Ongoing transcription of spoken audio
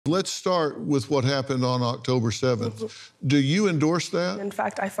Let's start with what happened on October 7th. Do you endorse that? In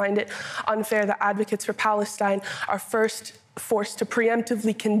fact, I find it unfair that advocates for Palestine are first forced to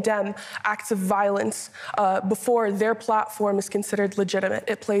preemptively condemn acts of violence before their platform is considered legitimate.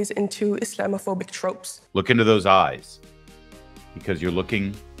 It plays into Islamophobic tropes. Look into those eyes, because you're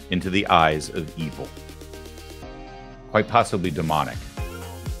looking into the eyes of evil, quite possibly demonic.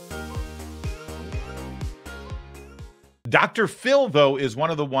 Dr. Phil, though, is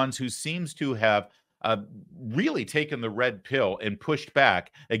one of the ones who seems to have really taken the red pill and pushed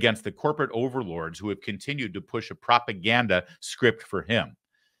back against the corporate overlords who have continued to push a propaganda script for him.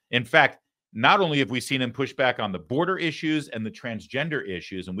 In fact, not only have we seen him push back on the border issues and the transgender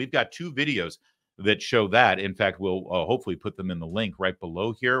issues, and we've got 2 videos that show that. In fact, we'll hopefully put them in the link right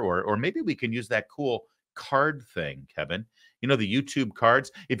below here, or maybe we can use that cool card thing, Kevin. You know, the YouTube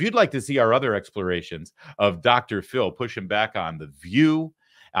cards. If you'd like to see our other explorations of Dr. Phil pushing back on The View,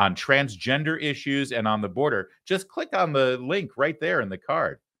 on transgender issues, and on the border, just click on the link right there in the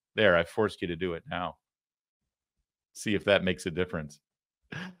card. There, I forced you to do it now. See if that makes a difference.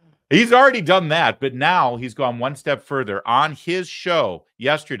 He's already done that, but now he's gone one step further. On his show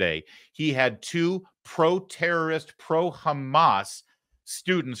yesterday, he had 2 pro-terrorist, pro-Hamas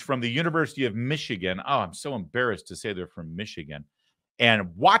students from the University of Michigan. Oh, I'm so embarrassed to say they're from Michigan.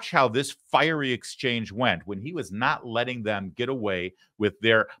 And watch how this fiery exchange went when he was not letting them get away with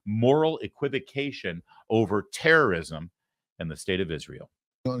their moral equivocation over terrorism and the state of Israel.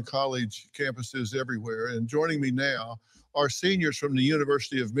 On college campuses everywhere. And joining me now are seniors from the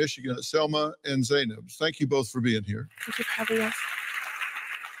University of Michigan, Selma and Zainab. Thank you both for being here. Thank you for having us.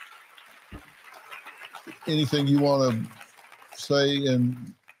 Anything you want to say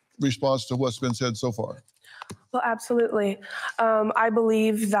in response to what's been said so far? Well, absolutely. I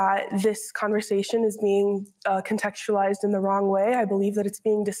believe that this conversation is being contextualized in the wrong way. I believe that it's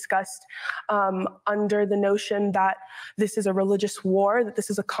being discussed under the notion that this is a religious war, that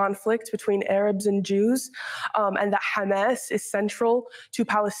this is a conflict between Arabs and Jews, and that Hamas is central to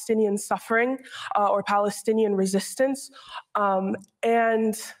Palestinian suffering or Palestinian resistance.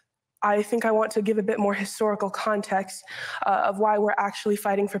 And I think I want to give a bit more historical context of why we're actually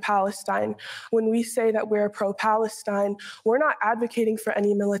fighting for Palestine. When we say that we're pro-Palestine, we're not advocating for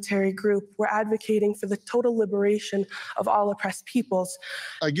any military group. We're advocating for the total liberation of all oppressed peoples.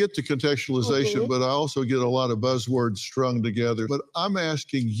 I get the contextualization, but I also get a lot of buzzwords strung together. But I'm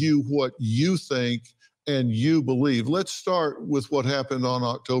asking you what you think and you believe. Let's start with what happened on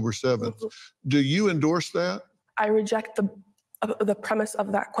October 7th. Do you endorse that? I reject the premise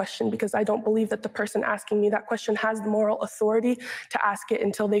of that question, because I don't believe that the person asking me that question has the moral authority to ask it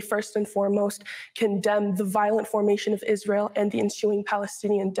until they first and foremost condemn the violent formation of Israel and the ensuing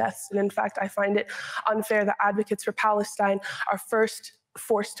Palestinian deaths. And in fact, I find it unfair that advocates for Palestine are first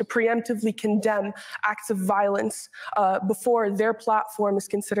forced to preemptively condemn acts of violence before their platform is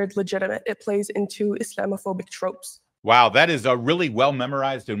considered legitimate. It plays into Islamophobic tropes. Wow, that is a really well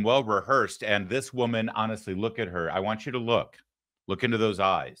memorized and well rehearsed. And this woman, honestly, look at her. I want you to look into those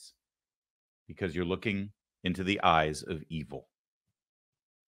eyes, because you're looking into the eyes of evil,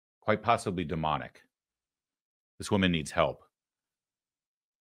 quite possibly demonic. This woman needs help.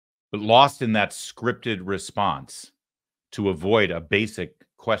 But lost in that scripted response to avoid a basic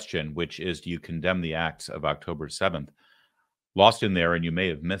question, which is, do you condemn the acts of October 7th? Lost in there, and you may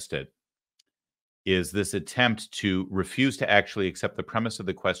have missed it, is this attempt to refuse to actually accept the premise of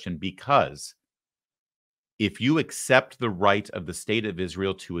the question, because if you accept the right of the state of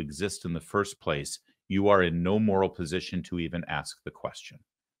Israel to exist in the first place, you are in no moral position to even ask the question.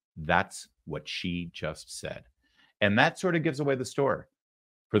 That's what she just said. And that sort of gives away the story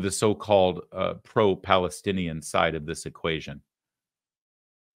for the so-called pro-Palestinian side of this equation.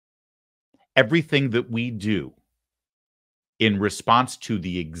 Everything that we do in response to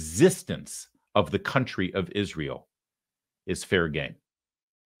the existence of the country of Israel is fair game.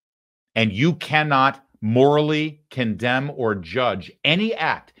 And you cannot morally condemn or judge any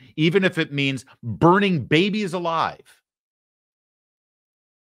act, even if it means burning babies alive.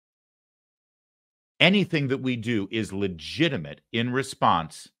 Anything that we do is legitimate in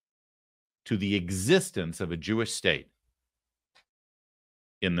response to the existence of a Jewish state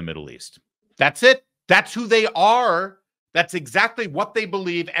in the Middle East. That's it. That's who they are. That's exactly what they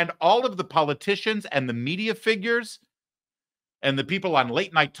believe. And all of the politicians and the media figures and the people on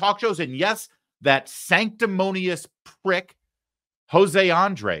late night talk shows, and yes, that sanctimonious prick, Jose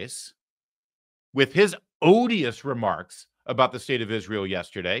Andres, with his odious remarks about the state of Israel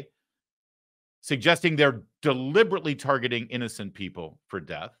yesterday, suggesting they're deliberately targeting innocent people for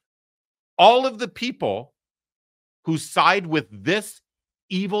death. All of the people who side with this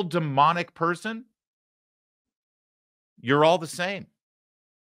evil, demonic person, you're all the same.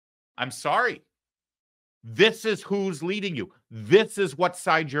 I'm sorry. This is who's leading you. This is what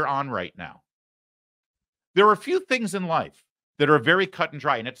side you're on right now. There are a few things in life that are very cut and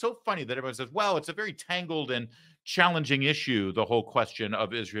dry. And it's so funny that everyone says, well, it's a very tangled and challenging issue, the whole question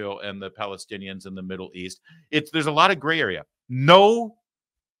of Israel and the Palestinians in the Middle East. There's a lot of gray area. No,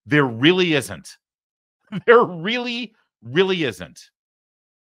 there really isn't. There really, really isn't.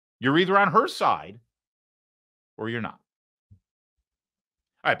 You're either on her side or you're not.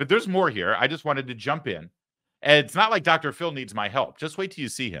 All right, but there's more here. I just wanted to jump in. And it's not like Dr. Phil needs my help. Just wait till you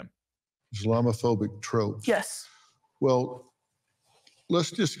see him. Islamophobic tropes. Yes. Well,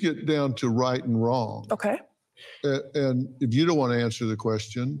 let's just get down to right and wrong. Okay. And if you don't want to answer the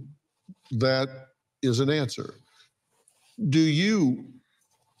question, that is an answer. Do you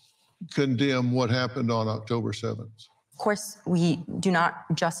condemn what happened on October 7th? Of course, we do not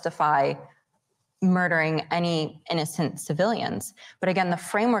justify murdering any innocent civilians. But again, the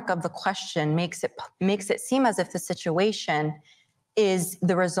framework of the question makes it seem as if the situation is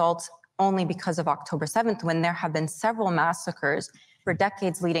the result only because of October 7th, when there have been several massacres for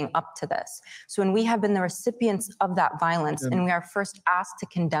decades leading up to this. So when we have been the recipients of that violence and we are first asked to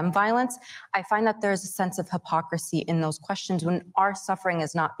condemn violence, I find that there's a sense of hypocrisy in those questions when our suffering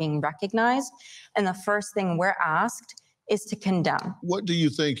is not being recognized. And the first thing we're asked is to condemn. What do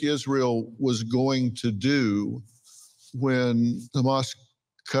you think Israel was going to do when Hamas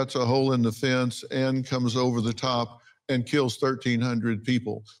cuts a hole in the fence and comes over the top and kills 1,300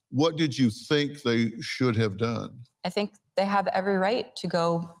 people? What did you think they should have done? I think they have every right to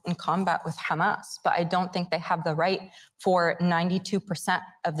go in combat with Hamas, but I don't think they have the right for 92%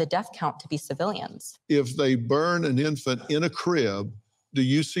 of the death count to be civilians. If they burn an infant in a crib, do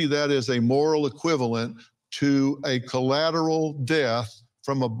you see that as a moral equivalent to a collateral death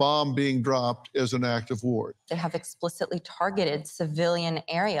from a bomb being dropped as an act of war? They have explicitly targeted civilian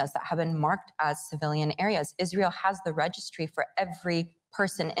areas that have been marked as civilian areas. Israel has the registry for every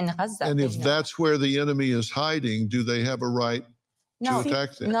person in Gaza. And if that's where the enemy is hiding, do they have a right to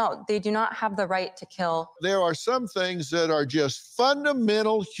attack them? No, they do not have the right to kill. There are some things that are just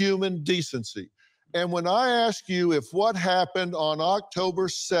fundamental human decency. And when I ask you if what happened on October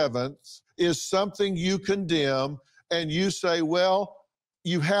 7th is something you condemn, and you say, well,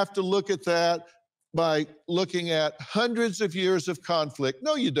 you have to look at that by looking at hundreds of years of conflict.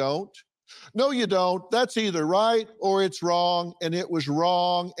 No, you don't. No, you don't. That's either right or it's wrong, and it was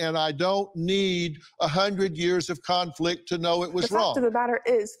wrong, and I don't need 100 years of conflict to know it was wrong. The fact of the matter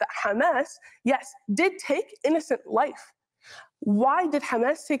is that Hamas, yes, did take innocent life. Why did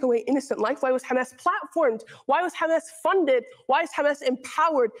Hamas take away innocent life? Why was Hamas platformed? Why was Hamas funded? Why is Hamas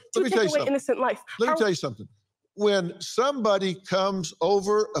empowered to take away innocent life? Let me tell you something. When somebody comes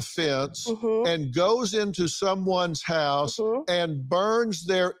over a fence and goes into someone's house and burns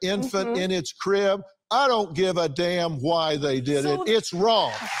their infant in its crib, I don't give a damn why they did it. It's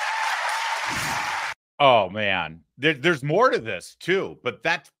wrong. Oh, man. There's more to this, too. But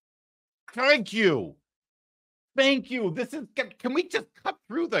thank you. Thank you. Can we just cut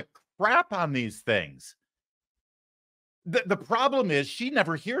through the crap on these things? The problem is she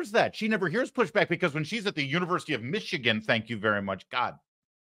never hears that. She never hears pushback, because when she's at the University of Michigan, thank you very much, God.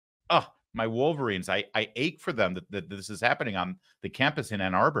 Oh, my Wolverines. I ache for them that this is happening on the campus in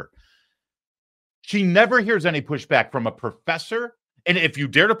Ann Arbor. She never hears any pushback from a professor. And if you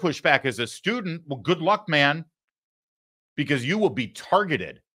dare to push back as a student, well, good luck, man, because you will be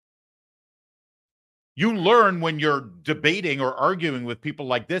targeted. You learn when you're debating or arguing with people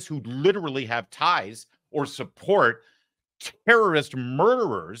like this who literally have ties or support terrorist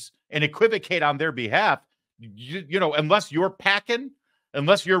murderers and equivocate on their behalf. You know, unless you're packing,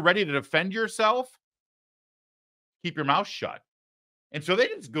 unless you're ready to defend yourself, keep your mouth shut. And so they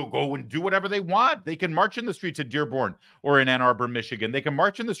just go and do whatever they want. They can march in the streets of Dearborn or in Ann Arbor, Michigan. They can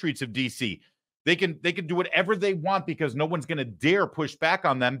march in the streets of DC. They can do whatever they want, because no one's going to dare push back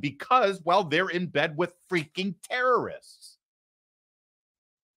on them, because, well, they're in bed with freaking terrorists.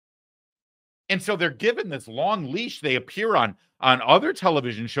 And so they're given this long leash. They appear on other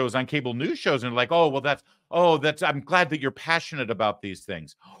television shows, on cable news shows, and like, I'm glad that you're passionate about these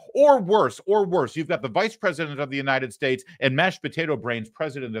things. Or worse, you've got the Vice President of the United States and mashed potato brains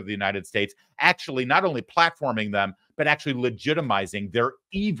President of the United States actually not only platforming them, but actually legitimizing their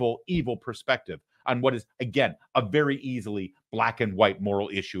evil perspective on what is, again, a very easily black and white moral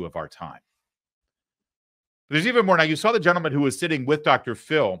issue of our time. There's even more. Now, you saw the gentleman who was sitting with Dr.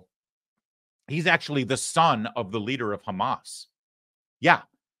 Phil. He's actually the son of the leader of Hamas. Yeah.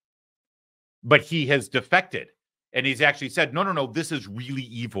 But he has defected. And he's actually said, no, no, no, this is really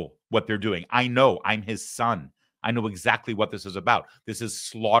evil what they're doing. I know, I'm his son. I know exactly what this is about. This is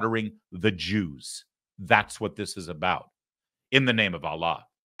slaughtering the Jews. That's what this is about. In the name of Allah,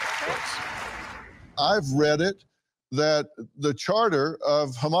 of course. I've read it that the charter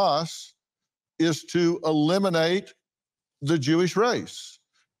of Hamas is to eliminate the Jewish race,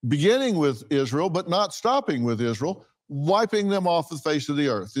 beginning with Israel, but not stopping with Israel, wiping them off the face of the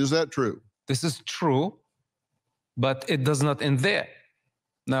earth. Is that true? This is true, but it does not end there.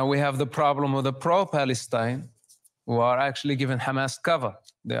 Now we have the problem of the pro-Palestine, who are actually giving Hamas cover.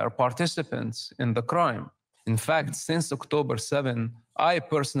 They are participants in the crime. In fact, since October 7, I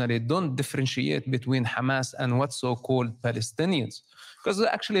personally don't differentiate between Hamas and what's so-called Palestinians, because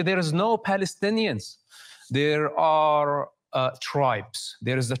actually there is no Palestinians. There are tribes.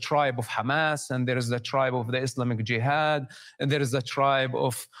 There is the tribe of Hamas, and there is the tribe of the Islamic Jihad, and there is the tribe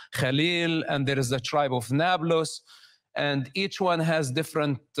of Khalil, and there is the tribe of Nablus, and each one has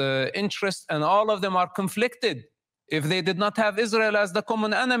different interests, and all of them are conflicted. If they did not have Israel as the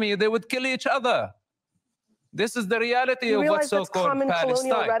common enemy, they would kill each other. This is the reality of what's so-called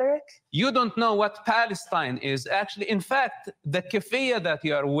Palestine. You don't know what Palestine is. Actually, in fact, the keffiyeh that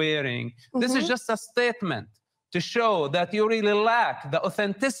you are wearing, this is just a statement to show that you really lack the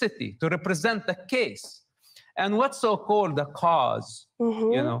authenticity to represent the case. And what's so-called the cause,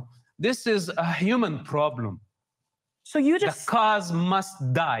 you know, this is a human problem. So you just... The cause must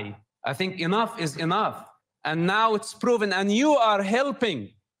die. I think enough is enough. And now it's proven, and you are helping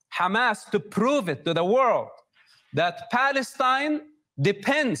Hamas to prove it to the world, that Palestine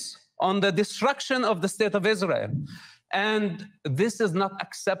depends on the destruction of the state of Israel. And this is not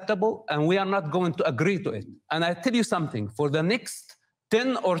acceptable, and we are not going to agree to it. And I tell you something, for the next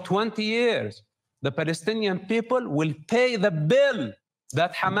 10 or 20 years, the Palestinian people will pay the bill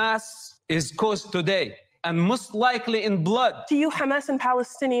that Hamas is caused today, and most likely in blood. To you, Hamas and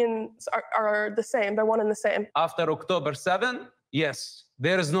Palestinians are the same, they're one and the same. After October 7, yes,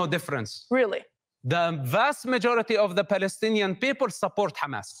 there is no difference. Really? The vast majority of the Palestinian people support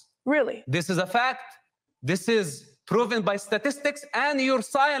Hamas. Really? This is a fact. This is proven by statistics, and your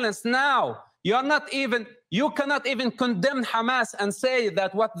silence now. You cannot even condemn Hamas and say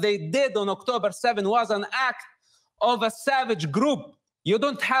that what they did on October 7 was an act of a savage group. You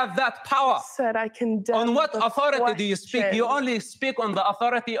don't have that power. Said I condemn. On what authority question. do you speak? You only speak on the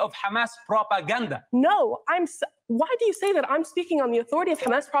authority of Hamas propaganda. No, why do you say that I'm speaking on the authority of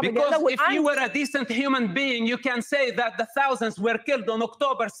Hamas propaganda? Because if you were a decent human being, you can say that the thousands were killed on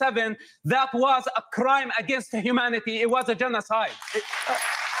October 7. That was a crime against humanity. It was a genocide.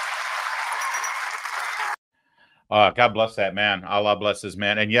 God bless that man. Allah bless his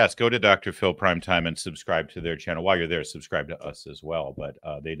man. And yes, go to Dr. Phil Primetime and subscribe to their channel. While you're there, subscribe to us as well. But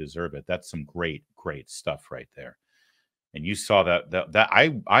they deserve it. That's some great, great stuff right there. And you saw that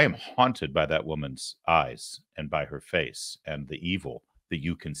I am haunted by that woman's eyes and by her face and the evil that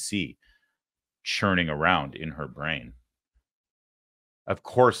you can see churning around in her brain. Of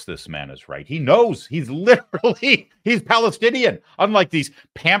course, this man is right. He knows. He's Palestinian. Unlike these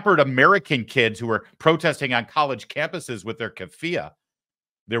pampered American kids who are protesting on college campuses with their keffiyeh.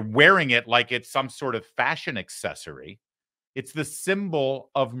 They're wearing it like it's some sort of fashion accessory. It's the symbol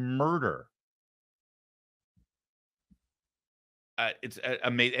of murder. It's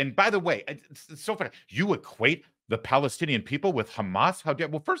amazing. And by the way, it's so funny. You equate the Palestinian people with Hamas? How dare?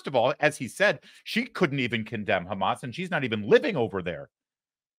 Well, first of all, as he said, she couldn't even condemn Hamas, and she's not even living over there.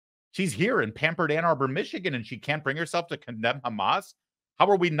 She's here in pampered Ann Arbor, Michigan, and she can't bring herself to condemn Hamas. How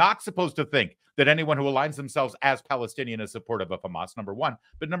are we not supposed to think that anyone who aligns themselves as Palestinian is supportive of Hamas, number one?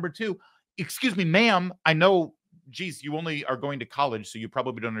 But number two, excuse me, ma'am, I know, geez, you only are going to college, so you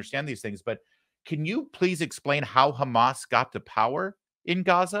probably don't understand these things, but can you please explain how Hamas got to power in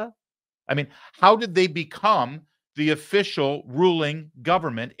Gaza? I mean, how did they become the official ruling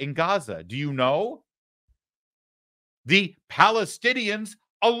government in Gaza? Do you know? The Palestinians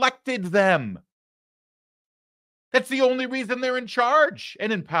elected them. That's the only reason they're in charge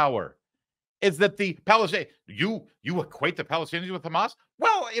and in power, is that the Palestinians, you equate the Palestinians with Hamas?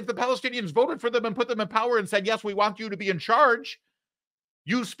 Well, if the Palestinians voted for them and put them in power and said, yes, we want you to be in charge,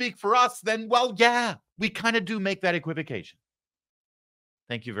 you speak for us, then, well, yeah, we kind of do make that equivocation.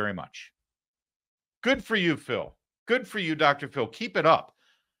 Thank you very much. Good for you, Phil. Good for you, Dr. Phil. Keep it up.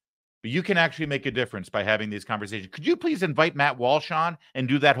 But you can actually make a difference by having these conversations. Could you please invite Matt Walsh on and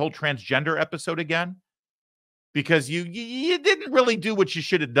do that whole transgender episode again? Because you didn't really do what you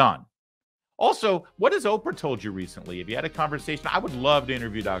should have done. Also, what has Oprah told you recently? Have you had a conversation? I would love to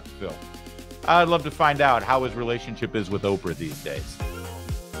interview Dr. Phil. I'd love to find out how his relationship is with Oprah these days.